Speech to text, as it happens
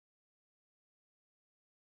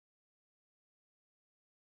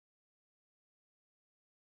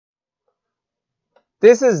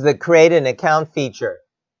This is the create an account feature.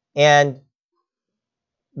 And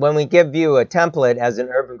when we give you a template as an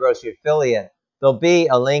Urban Grocery affiliate, there'll be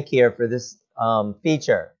a link here for this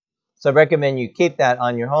feature. So I recommend you keep that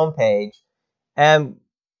on your home page. And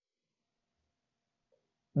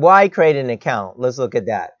why create an account? Let's look at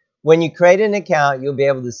that. When you create an account, you'll be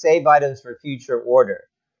able to save items for future order.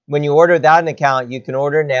 When you order without an account, you can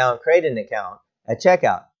order now and create an account at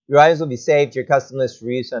checkout. Your items will be saved to your custom list for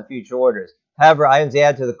use on future orders. However, items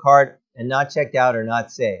added to the cart and not checked out are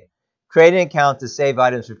not saved. Create an account to save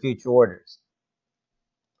items for future orders.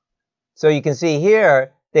 So you can see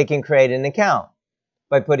here, they can create an account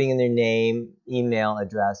by putting in their name, email,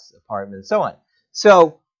 address, apartment, and so on.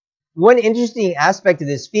 So one interesting aspect of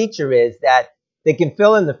this feature is that they can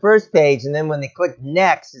fill in the first page, and then when they click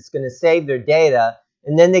next, it's going to save their data,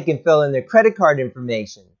 and then they can fill in their credit card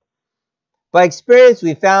information. By experience,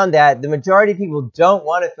 we found that the majority of people don't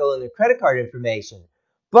want to fill in their credit card information,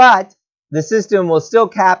 but the system will still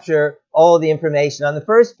capture all of the information on the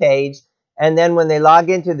first page, and then when they log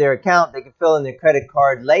into their account, they can fill in their credit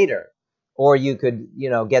card later, or you could,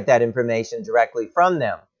 get that information directly from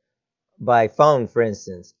them by phone, for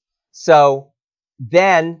instance. So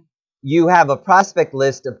then you have a prospect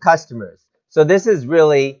list of customers. So this is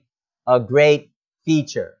really a great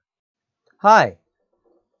feature. Hi,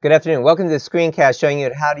 good afternoon. Welcome to the screencast showing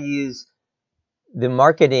you how to use the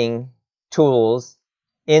marketing tools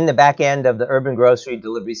in the back end of the Urban Grocery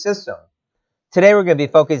delivery system. Today we're going to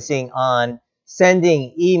be focusing on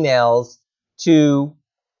sending emails to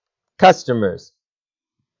customers,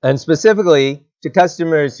 and specifically to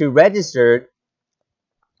customers who registered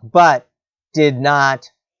but did not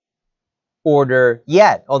order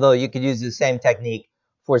yet, although you could use the same technique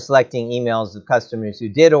for selecting emails of customers who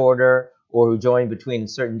did order or who joined between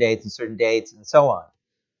certain dates and so on.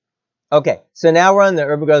 Okay, so now we're on the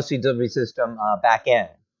Urban Grocery delivery system back end.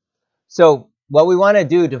 So what we want to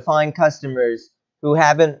do to find customers who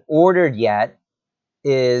haven't ordered yet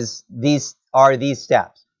is these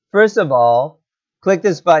steps. First of all, click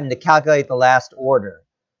this button to calculate the last order.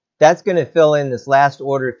 That's going to fill in this last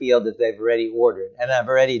order field if they've already ordered, and I've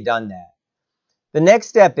already done that. The next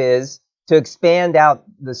step is to expand out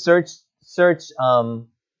the search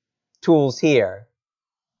tools here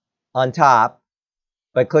on top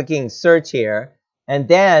by clicking search here, and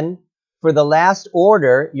then for the last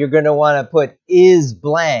order, you're going to want to put is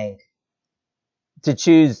blank to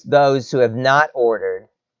choose those who have not ordered.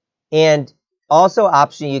 And also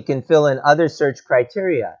option, you can fill in other search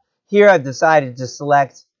criteria. Here I've decided to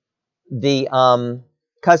select the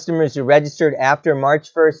customers who registered after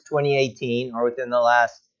March 1st, 2018, or within the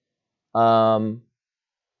last,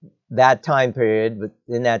 that time period,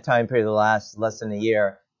 within that time period, the last less than a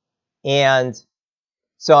year. And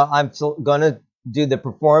so I'm going to do the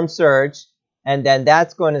perform search, and then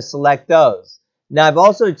that's going to select those. Now I've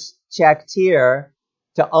also checked here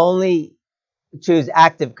to only choose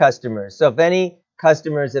active customers. So if any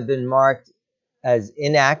customers have been marked as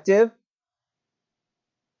inactive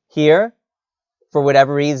here, for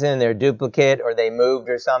whatever reason, they're duplicate or they moved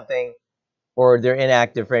or something, or they're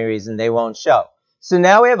inactive for any reason, they won't show. So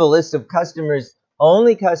now we have a list of customers,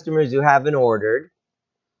 only customers who haven't ordered,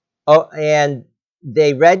 and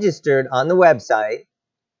they registered on the website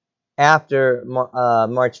after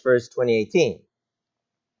March 1st, 2018.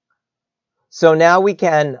 So now we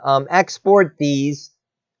can export these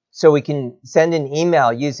so we can send an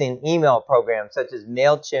email using email programs such as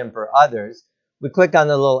MailChimp or others. We click on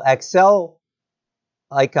the little Excel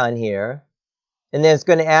icon here, and then it's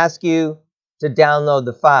going to ask you to download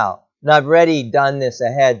the file. Now I've already done this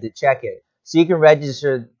ahead to check it. So you can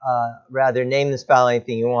register, name this file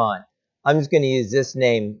anything you want. I'm just going to use this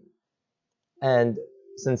name, and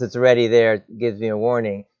since it's already there, it gives me a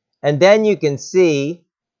warning. And then you can see,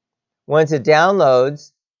 once it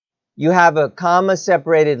downloads, you have a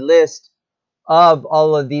comma-separated list of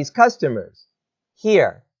all of these customers.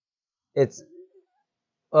 Here, it's,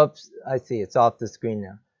 oops, I see, it's off the screen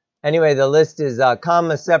now. Anyway, the list is a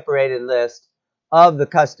comma-separated list of the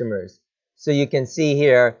customers. So you can see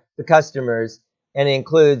here the customers, and it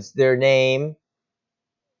includes their name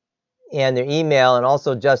and their email, and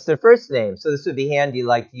also just their first name. So this would be handy,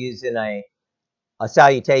 like to use in a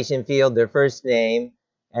salutation field, their first name,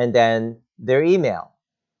 and then their email.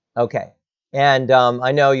 Okay, and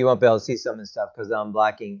I know you won't be able to see some of this stuff because I'm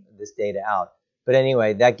blocking this data out. But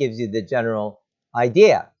anyway, that gives you the general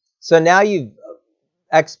idea. So now you've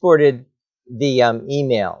exported the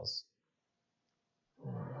emails.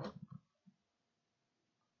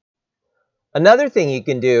 Another thing you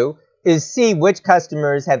can do is see which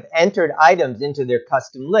customers have entered items into their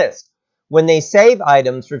custom list when they save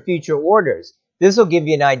items for future orders. This will give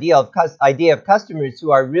you an idea of customers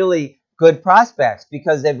who are really good prospects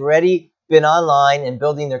because they've already been online and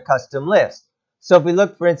building their custom list. So if we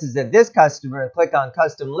look, for instance, at this customer and click on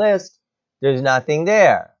custom list, there's nothing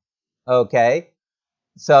there. Okay,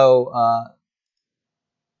 so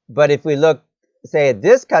but if we look, say, at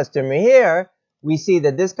this customer here, we see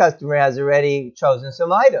that this customer has already chosen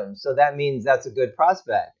some items. So that means that's a good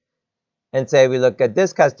prospect. And say we look at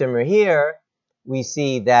this customer here, we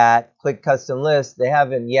see that click custom list, they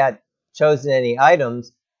haven't yet chosen any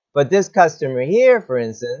items. But this customer here, for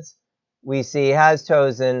instance, we see has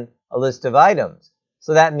chosen a list of items.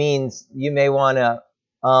 So that means you may want to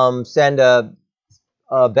send a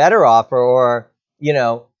better offer, or, you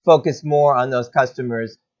know, focus more on those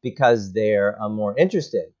customers because they're more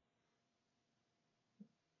interested.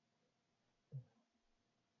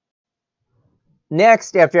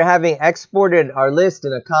 Next, after having exported our list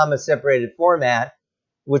in a comma-separated format,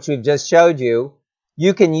 which we've just showed you,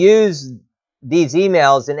 you can use these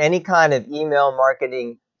emails in any kind of email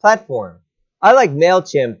marketing platform. I like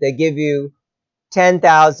MailChimp. They give you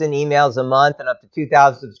 10,000 emails a month and up to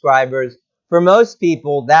 2,000 subscribers. For most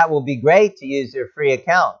people, that will be great to use their free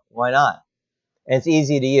account. Why not? And it's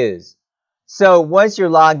easy to use. So once you're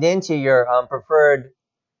logged into your preferred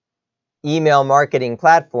email marketing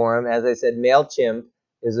platform, as I said, MailChimp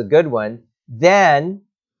is a good one, then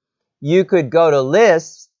you could go to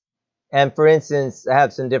lists, and for instance, I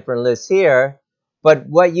have some different lists here, but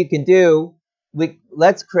what you can do,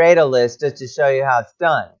 let's create a list just to show you how it's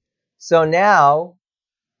done. So now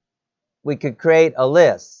we could create a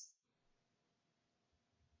list.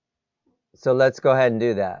 So let's go ahead and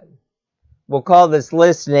do that. We'll call this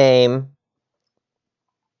list name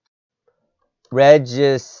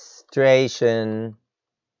registration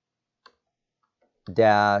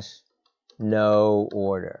dash no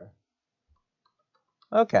order.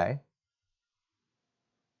 Okay.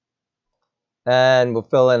 And we'll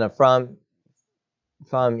fill in a from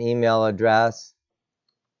email address.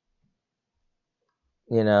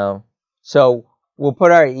 You know, so we'll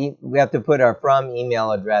put we have to put our from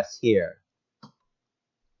email address here.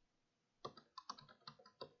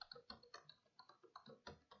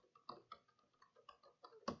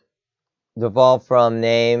 Default from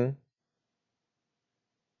name.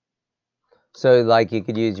 So like you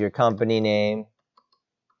could use your company name.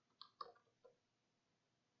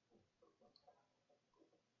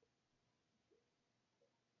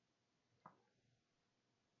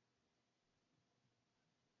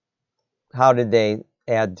 How did they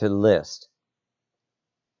add to the list?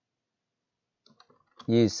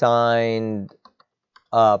 You signed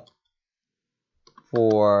up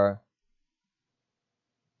for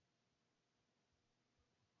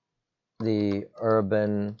the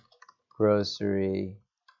Urban Grocery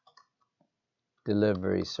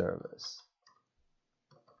Delivery Service.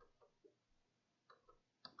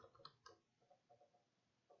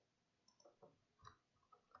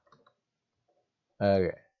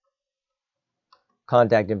 Okay.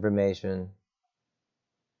 Contact information.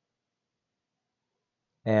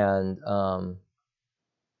 And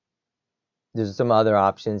there's some other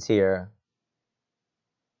options here.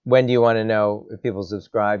 When do you want to know if people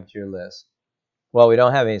subscribe to your list? Well, we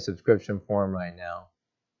don't have any subscription form right now.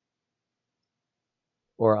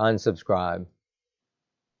 Or unsubscribe.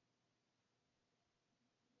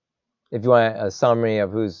 If you want a summary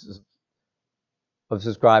of who's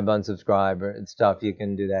subscribe, unsubscribe, and stuff, you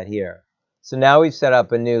can do that here. So now we've set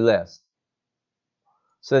up a new list.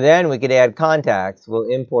 So then we could add contacts. We'll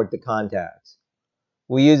import the contacts.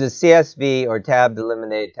 We'll use a CSV or tab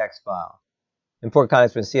delimited text file. Import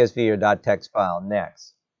contacts from CSV or .text file.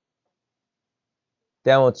 Next.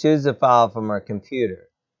 Then we'll choose the file from our computer.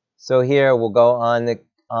 So here we'll go on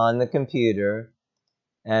the computer,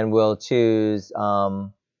 and we'll choose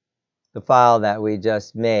the file that we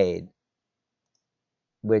just made,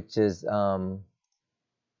 which is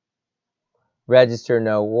register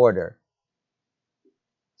no order.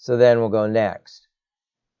 So then we'll go next.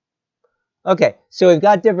 Okay, so we've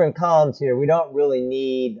got different columns here. We don't really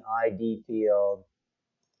need ID field.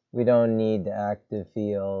 We don't need the active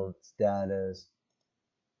field, status.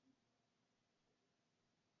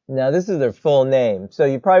 Now this is their full name. So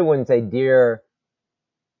you probably wouldn't say Dear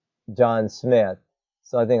John Smith.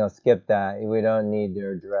 So I think I'll skip that. We don't need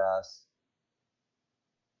their address.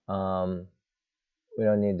 We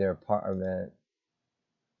don't need their apartment.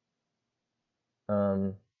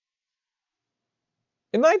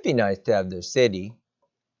 It might be nice to have their city,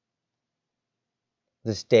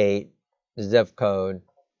 the state, the zip code.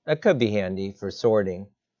 That could be handy for sorting.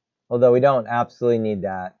 Although we don't absolutely need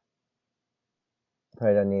that.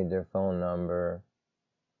 Probably don't need their phone number.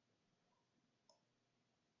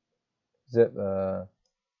 zip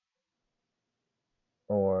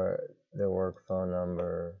or the work phone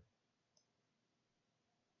number.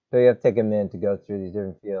 So you have to take a minute to go through these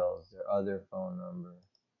different fields. Their other phone number.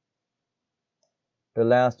 The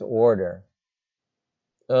last order.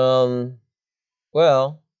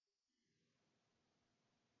 Well,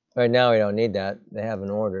 right now we don't need that. They haven't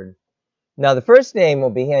ordered. Now the first name will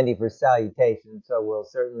be handy for salutation, so we'll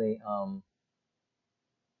certainly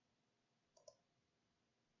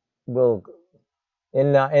we'll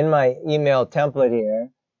in my email template here.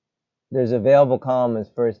 There's available column as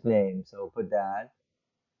first name, so we'll put that.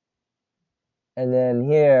 And then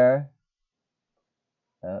here,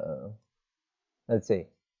 let's see.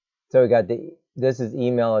 So we got this is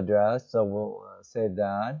email address, so we'll save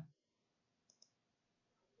that.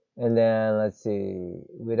 And then let's see,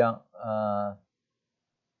 we don't,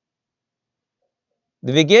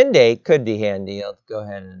 the begin date could be handy. I'll go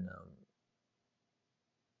ahead and,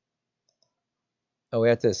 we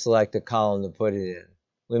have to select a column to put it in.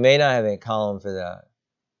 We may not have a column for that.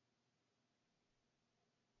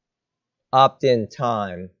 Opt-in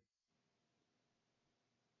time.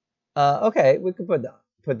 Okay, we could put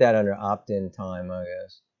that under opt-in time, I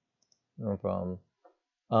guess. No problem.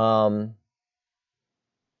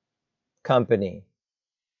 Company.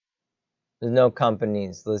 There's no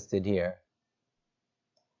companies listed here.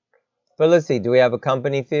 But let's see, do we have a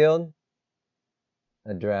company field?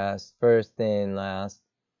 Address, first name, last.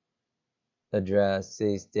 Address,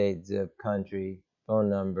 city, state, zip, country, phone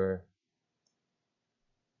number.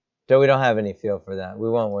 So we don't have any field for that. We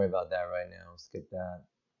won't worry about that right now. Skip that.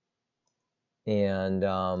 And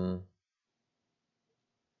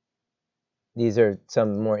these are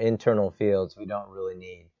some more internal fields we don't really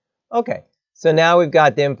need. Okay, so now we've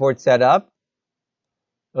got the import set up.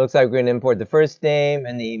 It looks like we're going to import the first name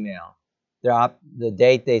and the email. The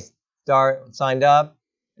date they signed up,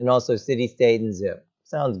 and also city, state, and zip.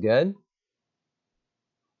 Sounds good.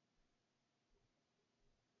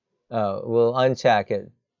 Oh, we'll uncheck it.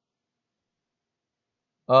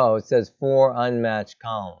 Oh, it says 4 unmatched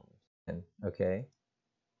columns. Okay.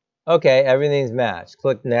 Okay, everything's matched.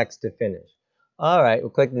 Click next to finish. All right, we'll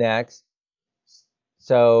click next.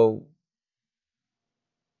 So,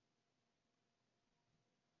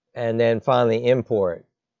 and then finally import.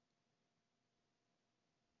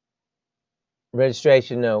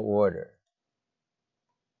 Registration no order.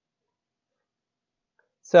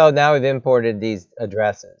 So now we've imported these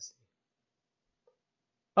addresses.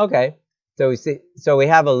 Okay, so we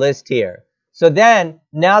have a list here. So then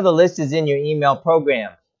now the list is in your email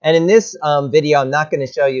program. And in this video, I'm not going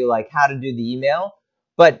to show you like how to do the email,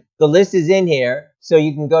 but the list is in here. So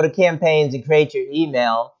you can go to campaigns and create your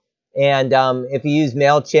email. And if you use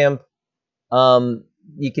MailChimp,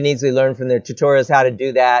 you can easily learn from their tutorials how to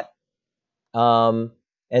do that. And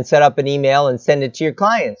set up an email and send it to your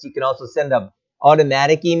clients. You can also send up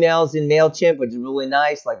automatic emails in MailChimp, which is really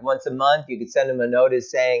nice. Like once a month, you could send them a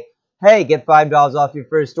notice saying, hey, get $5 off your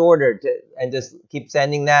first order, and just keep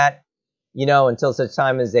sending that, until such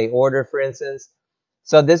time as they order, for instance.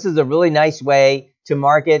 So this is a really nice way to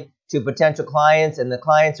market to potential clients, and the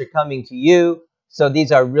clients are coming to you. So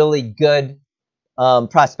these are really good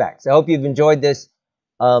prospects. I hope you've enjoyed this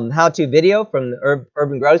how-to video from the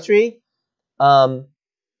Urban Grocery.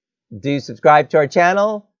 Do subscribe to our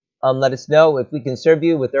channel. Let us know if we can serve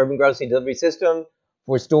you with Urban Grocery Delivery System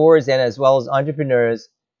for stores and as well as entrepreneurs.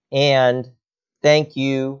 And thank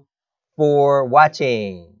you for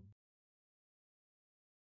watching.